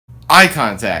eye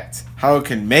contact. How it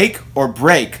can make or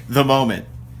break the moment.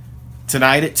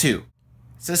 Tonight at 2.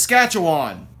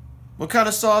 Saskatchewan. What kind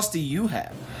of sauce do you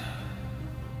have?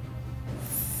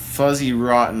 Fuzzy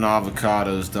rotten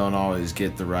avocados don't always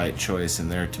get the right choice in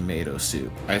their tomato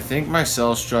soup. I think my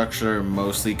cell structure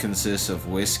mostly consists of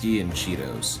whiskey and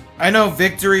Cheetos. I know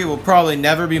victory will probably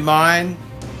never be mine.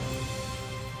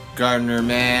 Gardener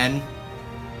man.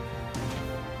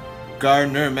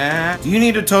 Gardener man. Do you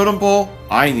need a totem pole?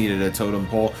 I needed a totem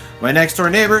pole. My next door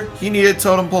neighbor, he needed a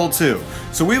totem pole too.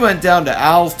 So we went down to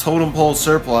Al's totem pole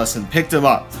surplus and picked him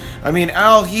up. I mean,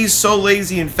 Al, he's so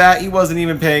lazy and fat, he wasn't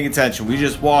even paying attention. We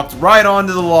just walked right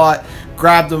onto the lot,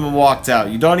 grabbed him and walked out.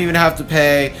 You don't even have to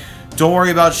pay. Don't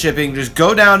worry about shipping. Just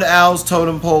go down to Al's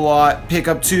totem pole lot, pick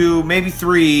up 2, maybe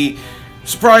 3.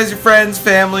 Surprise your friends,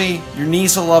 family. Your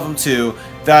niece will love them too.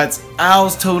 That's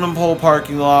Al's totem pole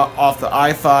parking lot off the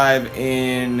I-5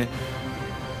 in...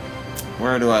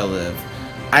 Where do I live?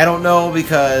 I don't know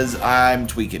because I'm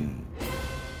tweaking.